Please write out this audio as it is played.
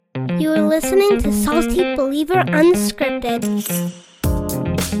You are listening to Salty Believer Unscripted.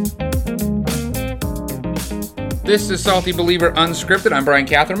 This is Salty Believer Unscripted. I'm Brian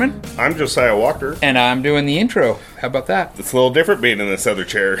Catherman. I'm Josiah Walker. And I'm doing the intro. How about that? It's a little different being in this other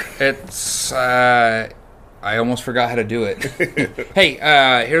chair. It's, I almost forgot how to do it. Hey,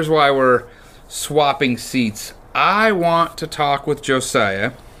 here's why we're swapping seats. I want to talk with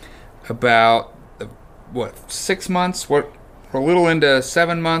Josiah about, 6 months? We're a little into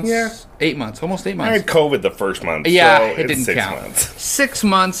 7 months? Yeah. 8 months, almost 8 I months. had COVID the first month. Yeah, so it didn't 6 count. months. 6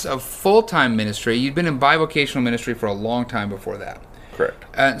 months of full-time ministry. You'd been in bivocational ministry for a long time before that.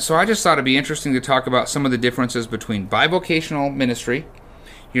 Correct. So I just thought it'd be interesting to talk about some of the differences between bivocational ministry.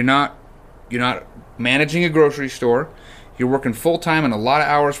 You're not managing a grocery store. You're working full-time and a lot of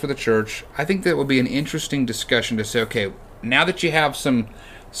hours for the church. I think that would be an interesting discussion to say, okay, now that you have some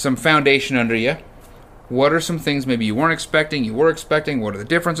foundation under you, what are some things maybe you weren't expecting, you were expecting? What are the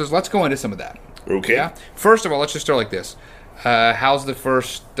differences? Let's go into some of that. Okay. Yeah? First of all, let's just start like this. How's the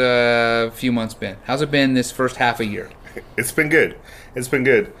first few months been? How's it been this first half a year? It's been good.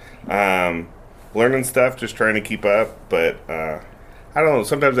 Learning stuff, just trying to keep up. But I don't know.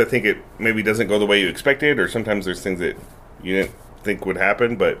 Sometimes I think it maybe doesn't go the way you expected, or sometimes there's things that you didn't think would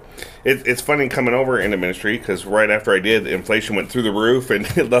happen. But it's funny coming over into ministry because right after I did, inflation went through the roof and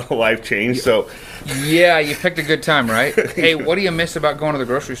life changed. So yeah, you picked a good time, right? Hey, what do you miss about going to the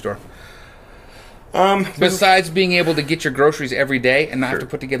grocery store? Besides being able to get your groceries every day and not have to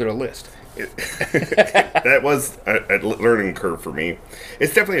put together a list. That was a learning curve for me.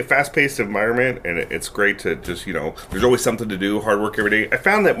 It's definitely a fast-paced environment, and it's great to just, there's always something to do, hard work every day. I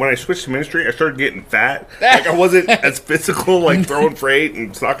found that when I switched to ministry, I started getting fat. Like, I wasn't as physical, like throwing freight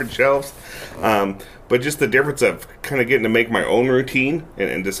and stocking shelves. But just the difference of kind of getting to make my own routine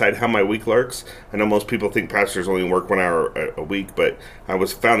and decide how my week looks. I know most people think pastors only work 1 hour a week, but I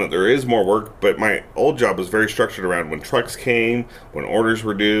found that there is more work. But my old job was very structured around when trucks came, when orders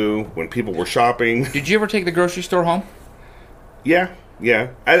were due, when people were shopping. Did you ever take the grocery store home? Yeah.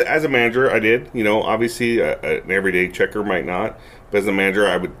 As a manager, I did. Obviously, an everyday checker might not. But as a manager,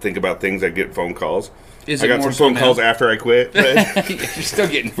 I would think about things. I'd get phone calls. I got some phone calls after I quit. But You're still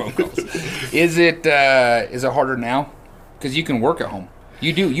getting phone calls. Is it harder now? Because you can work at home.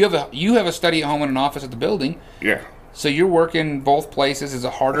 You do. You have a study at home and an office at the building. Yeah. So you're working both places. Is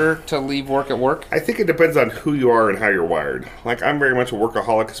it harder to leave work at work? I think it depends on who you are and how you're wired. Like, I'm very much a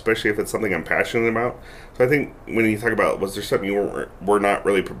workaholic, especially if it's something I'm passionate about. So I think when you talk about, was there something you were not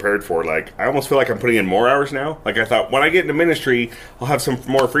really prepared for? Like, I almost feel like I'm putting in more hours now. Like, I thought, when I get into ministry, I'll have some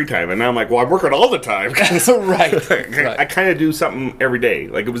more free time. And now I'm like, well, I'm working all the time. Right. I kind of do something every day.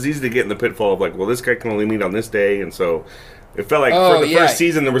 Like, it was easy to get in the pitfall of, like, well, this guy can only meet on this day. And so it felt like for the first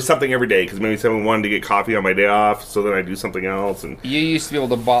season, there was something every day. Because maybe someone wanted to get coffee on my day off, so then I do something else. And you used to be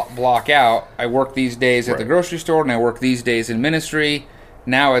able to block out, I work these days at the grocery store, and I work these days in ministry.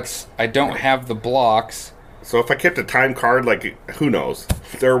 Now I don't have the blocks. So if I kept a time card, like, who knows?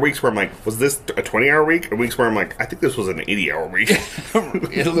 There are weeks where I'm like, was this a 20-hour week? And weeks where I'm like, I think this was an 80-hour week.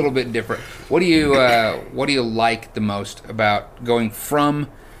 It's a little bit different. What do you like the most about going from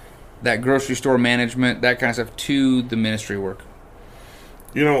that grocery store management, that kind of stuff, to the ministry work?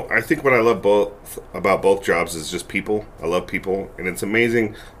 I think what I love about both jobs is just people. I love people. And it's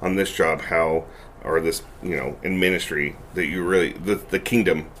amazing on this job in ministry, that you really, the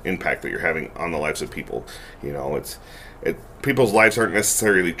kingdom impact that you're having on the lives of people. People's lives aren't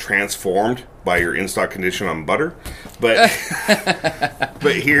necessarily transformed by your in-stock condition on butter, but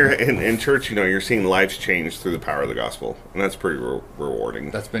but here in church, you're seeing lives change through the power of the gospel, and that's pretty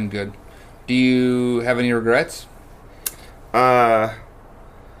rewarding. That's been good. Do you have any regrets? No.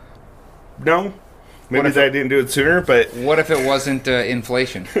 Maybe I didn't do it sooner, but what if it wasn't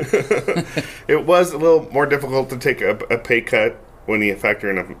inflation? It was a little more difficult to take a pay cut when you factor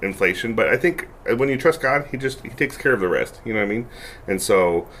in inflation. But I think when you trust God, He takes care of the rest. You know what I mean? And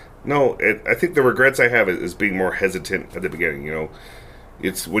so, no, I think the regrets I have is being more hesitant at the beginning.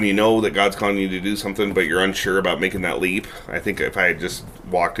 It's when you know that God's calling you to do something, but you're unsure about making that leap. I think if I had just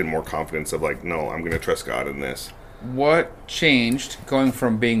walked in more confidence of like, no, I'm going to trust God in this. What changed going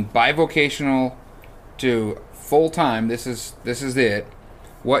from being bivocational to full-time? This is it.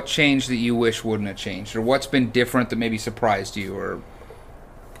 What changed that you wish wouldn't have changed? Or what's been different that maybe surprised you? Or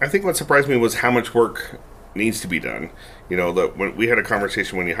I think what surprised me was how much work needs to be done. When we had a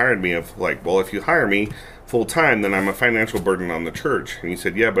conversation when you hired me of like, well, if you hire me full-time, then I'm a financial burden on the church. And you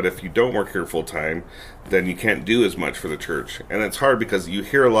said, yeah, but if you don't work here full-time, then you can't do as much for the church. And it's hard because you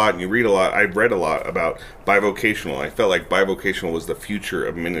hear a lot and you read a lot. I've read a lot about bivocational. I felt like bivocational was the future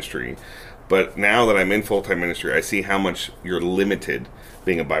of ministry. But now that I'm in full-time ministry, I see how much you're limited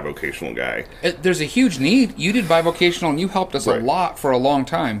being a bivocational guy. There's a huge need. You did bivocational, and you helped us a Right. lot for a long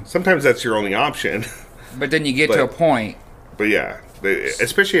time. Sometimes that's your only option. But then you get to a point. But yeah,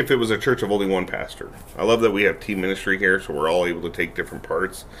 especially if it was a church of only one pastor. I love that we have team ministry here, so we're all able to take different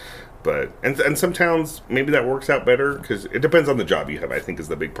parts. But and some towns, maybe that works out better, because it depends on the job you have, I think, is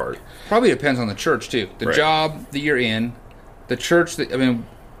the big part. Probably depends on the church, too. The Right. job that you're in, the church that, I mean,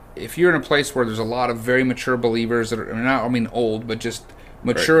 if you're in a place where there's a lot of very mature believers that are not, I mean, old, but just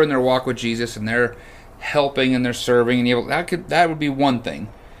mature Right. in their walk with Jesus, and they're helping and they're serving, and that would be one thing.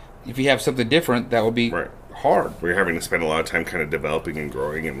 If you have something different, that would be Right. hard. We're having to spend a lot of time kind of developing and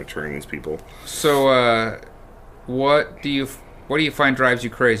growing and maturing these people. So, what do you find drives you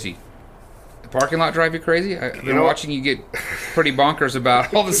crazy? The parking lot drive you crazy? I've been watching you get pretty bonkers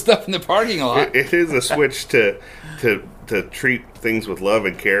about all the stuff in the parking lot. It is a switch to treat things with love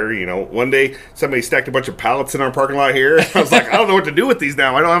and care. You know, one day somebody stacked a bunch of pallets in our parking lot here. I was like, I don't know what to do with these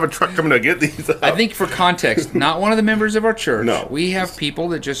now. I don't have a truck coming to get these up. I think for context, not one of the members of our church. No. We have people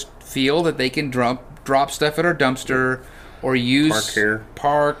that just feel that they can drop stuff at our dumpster or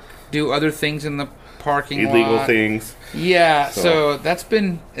do other things in the parking lot. Illegal things. Yeah, so that's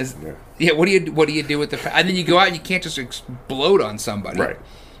been what do you do with and then you go out and you can't just explode on somebody. Right.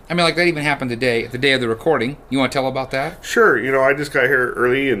 I mean, like that even happened today, the day of the recording. You want to tell about that? Sure. You know, I just got here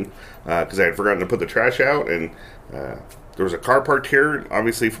early and because I had forgotten to put the trash out, and there was a car parked here,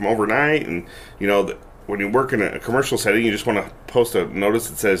 obviously from overnight, and you know, when you work in a commercial setting, you just want to post a notice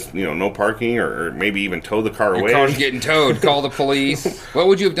that says, you know, no parking, or maybe even tow the car Your away. car's getting towed. Call the police. What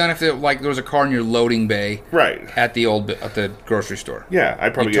would you have done if there was a car in your loading bay Right. at the grocery store? Yeah,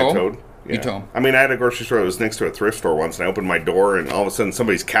 I'd probably You tow get 'em? towed. You Yeah. tow 'em. I mean, I had a grocery store that was next to a thrift store once, and I opened my door, and all of a sudden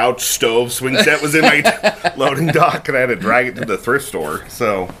somebody's couch, stove, swing set was in my loading dock, and I had to drag it to the thrift store.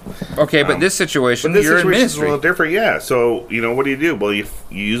 So, Okay, but this situation, this you're in situation's a ministry. little different, yeah. So, you know, what do? Well, you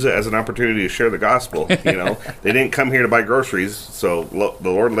use it as an opportunity to share the gospel. You know, they didn't come here to buy groceries, so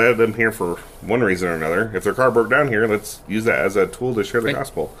the Lord led them here for one reason or another. If their car broke down here, let's use that as a tool to share the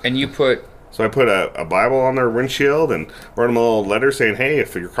gospel. And you put So I put a Bible on their windshield and wrote them a little letter saying, hey,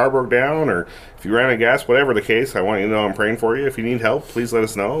 if your car broke down or if you ran out of gas, whatever the case, I want you to know I'm praying for you. If you need help, please let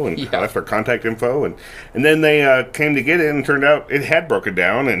us know. And I left their contact info. And then they came to get it, and turned out it had broken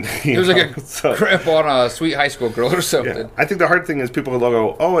down. And it was like a crap on a sweet high school girl or something. Yeah. I think the hard thing is people will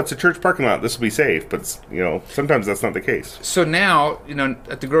go, oh, it's a church parking lot, this will be safe. But, you know, sometimes that's not the case. So now, you know,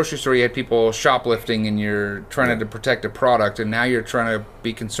 at the grocery store you had people shoplifting and you're trying to protect a product, and now you're trying to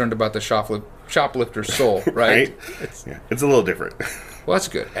be concerned about the shoplifter's soul, right? It's a little different. Well, that's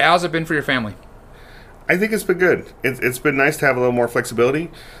good. How's it been for your family? I think it's been good. It's been nice to have a little more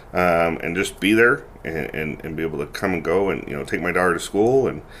flexibility and just be there and be able to come and go and, you know, take my daughter to school.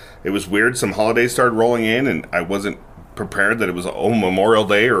 And it was weird. Some holidays started rolling in, and I wasn't prepared that it was Memorial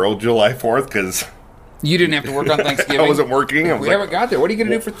Day or July 4th because you didn't have to work on Thanksgiving. I wasn't working. We haven't got there. What are you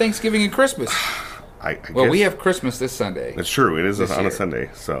going to do for Thanksgiving and Christmas? I Well, guess we have Christmas this Sunday. That's true. It is on year. a Sunday,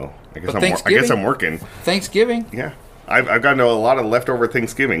 so I guess But I guess I'm working. Thanksgiving? Yeah, I've gotten to a lot of leftover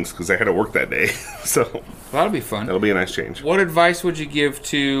Thanksgivings because I had to work that day, so That'll be fun. that'll be a nice change. What advice would you give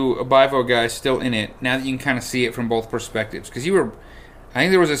to a Bivo guy still in it, now that you can kind of see it from both perspectives? Because I think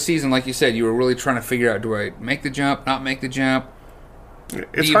there was a season, like you said, you were really trying to figure out, do I make the jump, not make the jump?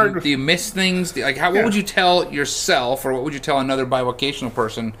 It's hard. Do you miss things? What would you tell yourself, or what would you tell another bivocational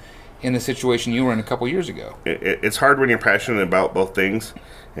person in the situation you were in a couple years ago? It's hard when you're passionate about both things,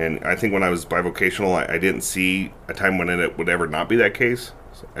 and I think when I was bivocational, I didn't see a time when it would ever not be that case.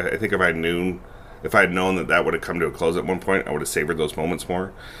 So I think if I had known that would have come to a close at one point, I would have savored those moments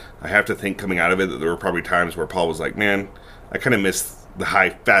more. I have to think coming out of it that there were probably times where Paul was like, man, I kind of miss the high,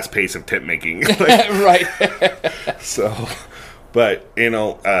 fast pace of tent making. Right. So, but, you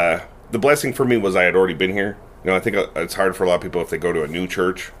know, the blessing for me was I had already been here. You know, I think it's hard for a lot of people if they go to a new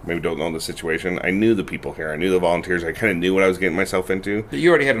church, maybe don't know the situation. I knew the people here. I knew the volunteers. I kind of knew what I was getting myself into. You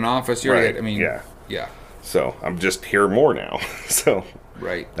already had an office. You already Right. had, Yeah. So I'm just here more now. So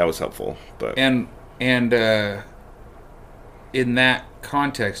Right. that was helpful. But And in that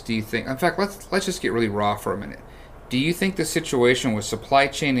context, do you think, in fact, let's just get really raw for a minute. Do you think the situation with supply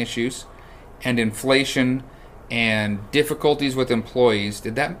chain issues and inflation and difficulties with employees,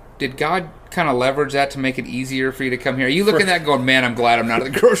 did God kind of leverage that to make it easier for you to come here? Are you looking at that going, man, I'm glad I'm not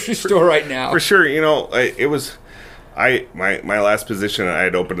at the grocery store right now? for sure, you know, it was My last position, I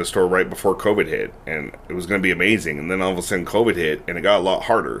had opened a store right before COVID hit, and it was going to be amazing. And then all of a sudden, COVID hit, and it got a lot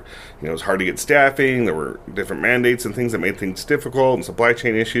harder. You know, it was hard to get staffing. There were different mandates and things that made things difficult, and supply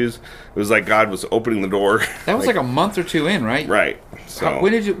chain issues. It was like God was opening the door. That was like a month or two in, right? Right. So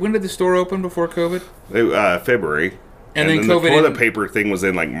when did the store open before COVID? February. And then the COVID toilet paper thing was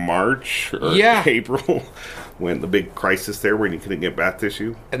in like March or Yeah. April, when the big crisis there when you couldn't get bath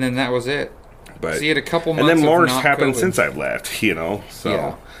tissue. And then that was it. But So you had a couple and months then of more's not happened COVID. since I've left, you know.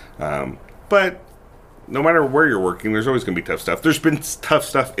 So, but no matter where you're working, there's always going to be tough stuff. There's been tough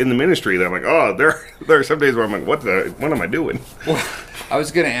stuff in the ministry that I'm like, oh, there are some days where I'm like, what am I doing? Well, I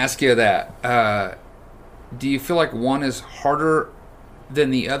was going to ask you that. Do you feel like one is harder than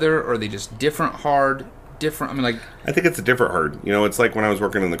the other, or are they just different? I mean, like, I think it's a different hard. You know, it's like when I was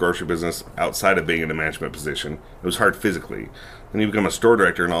working in the grocery business outside of being in a management position. It was hard physically. Then you become a store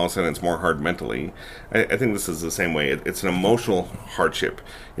director, and all of a sudden it's more hard mentally. I think this is the same way. It's an emotional hardship.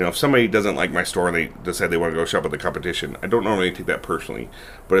 You know, if somebody doesn't like my store and they decide they want to go shop at the competition, I don't normally take that personally.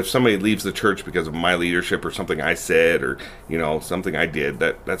 But if somebody leaves the church because of my leadership or something I said or, you know, something I did,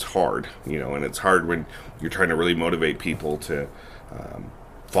 that's hard. You know, and it's hard when you're trying to really motivate people to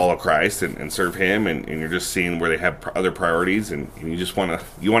follow Christ and serve Him, and you're just seeing where they have other priorities, and you just want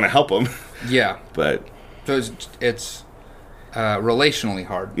to help them. yeah. But So it's relationally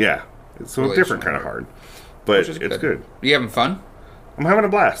hard. yeah, it's a different kind of hard, but Which is it's good. Are you having fun? I'm having a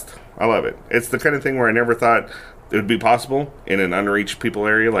blast. I love it. It's the kind of thing where I never thought it would be possible in an unreached people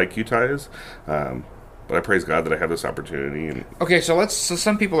area like Utah is. But I praise God that I have this opportunity. And Okay, so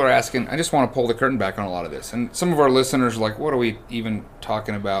some people are asking, I just want to pull the curtain back on a lot of this. And some of our listeners are like, what are we even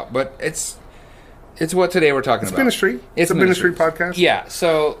talking about? But it's what today we're talking it's about. ministry. It's a ministry podcast. Yeah,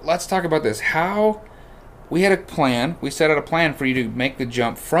 so let's talk about this. How we had a plan. We set out a plan for you to make the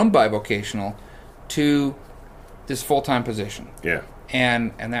jump from bivocational to this full-time position. Yeah.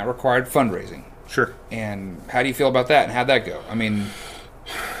 And that required fundraising. Sure. And how do you feel about that? And how'd that go? I mean...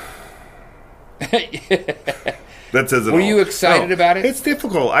 That says it Were all. you excited about it? It's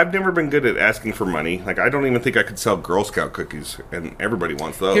difficult. I've never been good at asking for money. Like, I don't even think I could sell Girl Scout cookies, and everybody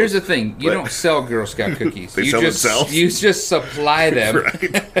wants those. Here's the thing: you But- don't sell Girl Scout cookies. They you sell just, themselves? You just supply them.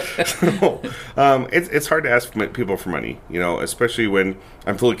 Right. So, it's hard to ask people for money, you know, especially when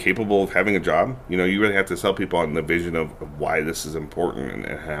I'm fully capable of having a job. You know, you really have to sell people on the vision of why this is important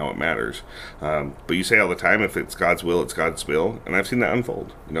and how it matters. But you say all the time, if it's God's will, it's God's will. And I've seen that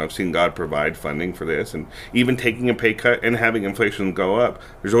unfold. You know, I've seen God provide funding for this. And even taking a pay cut and having inflation go up,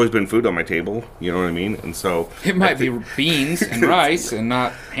 there's always been food on my table. You know what I mean? And so... It might be beans and rice and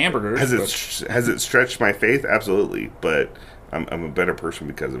not hamburgers. Has it stretched my faith? Absolutely. But I'm a better person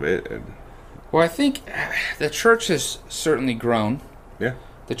because of it. And Well, I think the church has certainly grown. yeah.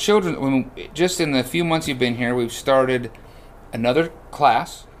 The children, just in the few months you've been here, we've started another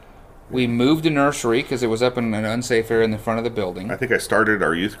class. We moved a nursery because it was up in an unsafe area in the front of the building. I think I started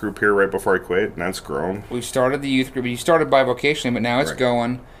our youth group here right before I quit, and that's grown. We've started the youth group. You started bivocationally, but now it's Right.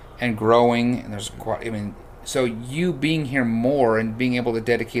 going and growing. And there's quite, so you being here more and being able to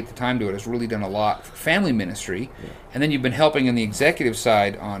dedicate the time to it has really done a lot for family ministry. Yeah. And then you've been helping in the executive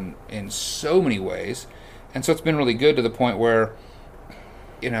side in so many ways. And so it's been really good to the point where,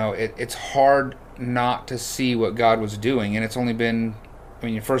 it's hard not to see what God was doing. And it's only been,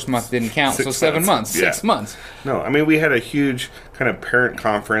 your first month didn't count, so 7 months, Yeah. 6 months. No, we had a huge kind of parent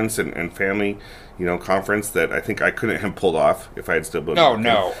conference and family, conference that I think I couldn't have pulled off if I had still been.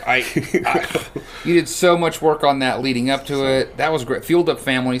 No. You did so much work on that leading up to it. That was great. Fueled up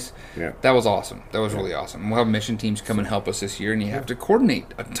families. Yeah. That was awesome. That was really awesome. We'll have mission teams come and help us this year, and you have to coordinate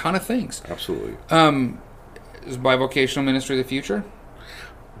a ton of things. Absolutely. Is bivocational ministry the future?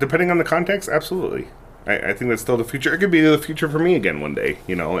 Depending on the context, absolutely. I think that's still the future. It could be the future for me again one day.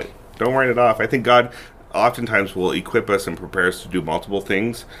 Don't write it off. I think God oftentimes will equip us and prepare us to do multiple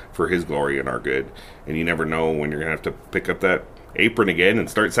things for His glory and our good. And you never know when you're going to have to pick up that apron again and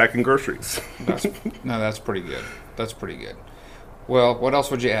start sacking groceries. That's pretty good. That's pretty good. Well, what else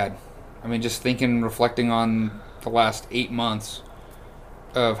would you add? Just reflecting on the last 8 months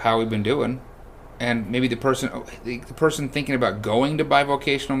of how we've been doing. And maybe the person thinking about going to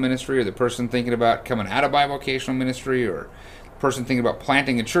bivocational ministry, or the person thinking about coming out of bivocational ministry, or the person thinking about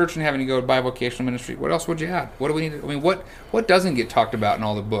planting a church and having to go to bivocational ministry. What else would you add? What do we need? What doesn't get talked about in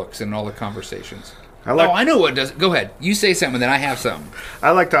all the books and all the conversations? I know what does. Go ahead. You say something, then I have something.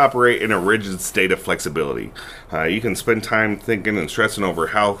 I like to operate in a rigid state of flexibility. You can spend time thinking and stressing over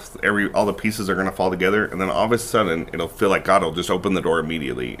how all the pieces are going to fall together, and then all of a sudden, it'll feel like God will just open the door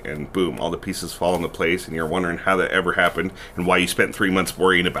immediately, and boom, all the pieces fall into place, and you're wondering how that ever happened and why you spent 3 months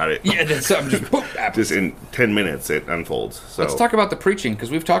worrying about it. Yeah, then something just boom, happens. Just in 10 minutes, it unfolds. So let's talk about the preaching,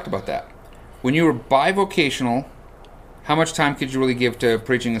 because we've talked about that. When you were bivocational, how much time could you really give to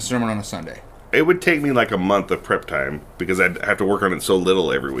preaching a sermon on a Sunday? It would take me like a month of prep time because I'd have to work on it so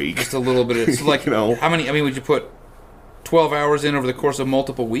little every week. Just a little bit. It's like, how many? I mean, would you put 12 hours in over the course of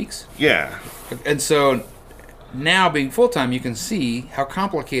multiple weeks? Yeah. And so now being full time, you can see how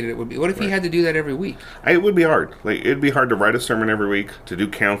complicated it would be. What if you had to do that every week? It would be hard. Like, it'd be hard to write a sermon every week, to do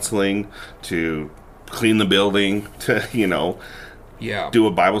counseling, to clean the building, to do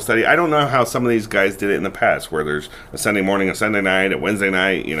a Bible study. I don't know how some of these guys did it in the past, where there's a Sunday morning, a Sunday night, a Wednesday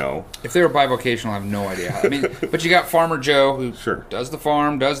night, If they were bivocational, I have no idea. I mean, but you got Farmer Joe, who does the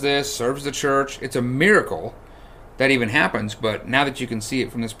farm, does this, serves the church. It's a miracle that even happens, but now that you can see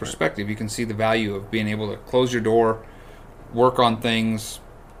it from this perspective, you can see the value of being able to close your door, work on things,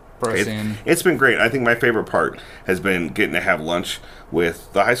 press in. It's been great. I think my favorite part has been getting to have lunch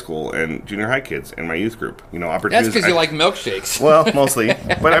with the high school and junior high kids in my youth group. Opportunities. That's because you like milkshakes. Well, mostly.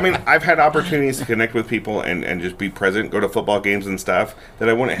 But I mean, I've had opportunities to connect with people and just be present, go to football games and stuff that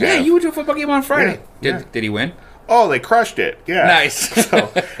I wouldn't have. Yeah, you went to a football game on Friday. Yeah. Did he win? Oh, they crushed it. Yeah. Nice.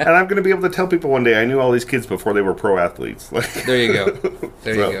 And I'm going to be able to tell people one day I knew all these kids before they were pro athletes. There you go.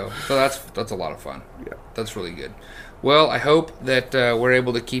 There you go. So that's a lot of fun. Yeah. That's really good. Well, I hope that we're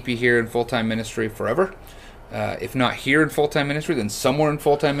able to keep you here in full-time ministry forever. If not here in full-time ministry, then somewhere in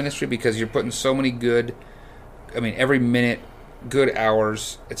full-time ministry, because you're putting so many every minute, good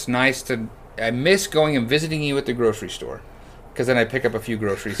hours. It's nice I miss going and visiting you at the grocery store, because then I pick up a few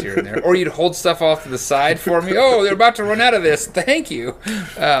groceries here and there. Or you'd hold stuff off to the side for me. Oh, they're about to run out of this. Thank you.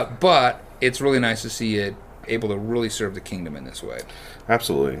 But it's really nice to see you able to really serve the kingdom in this way.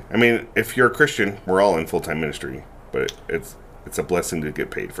 Absolutely. I mean, if you're a Christian, we're all in full-time ministry, but it's a blessing to get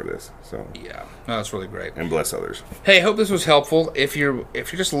paid for this. So yeah, no, that's really great. And bless others. Hey, hope this was helpful. If you're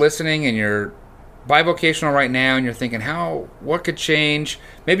just listening and you're bivocational right now and you're thinking, what could change?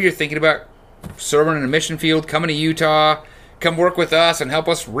 Maybe you're thinking about serving in a mission field, coming to Utah, come work with us and help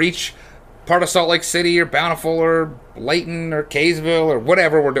us reach part of Salt Lake City or Bountiful or Layton or Kaysville or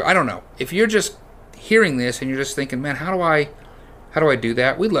whatever we're doing. I don't know. If you're just hearing this and you're just thinking, man, how do I do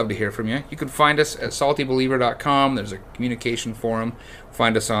that? We'd love to hear from you. You can find us at saltybeliever.com. There's a communication forum.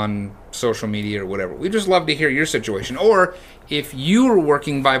 Find us on social media or whatever. We'd just love to hear your situation. Or if you are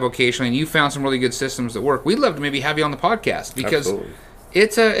working bivocationally and you found some really good systems that work, we'd love to maybe have you on the podcast, because Absolutely.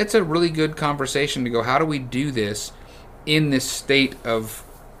 it's a really good conversation to go, how do we do this in this state of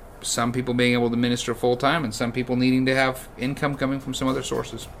some people being able to minister full-time and some people needing to have income coming from some other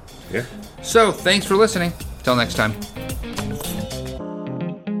sources. Yeah. So, thanks for listening. Till next time.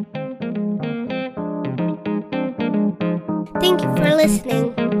 Thank you for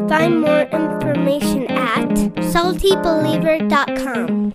listening. Find more information at saltybeliever.com.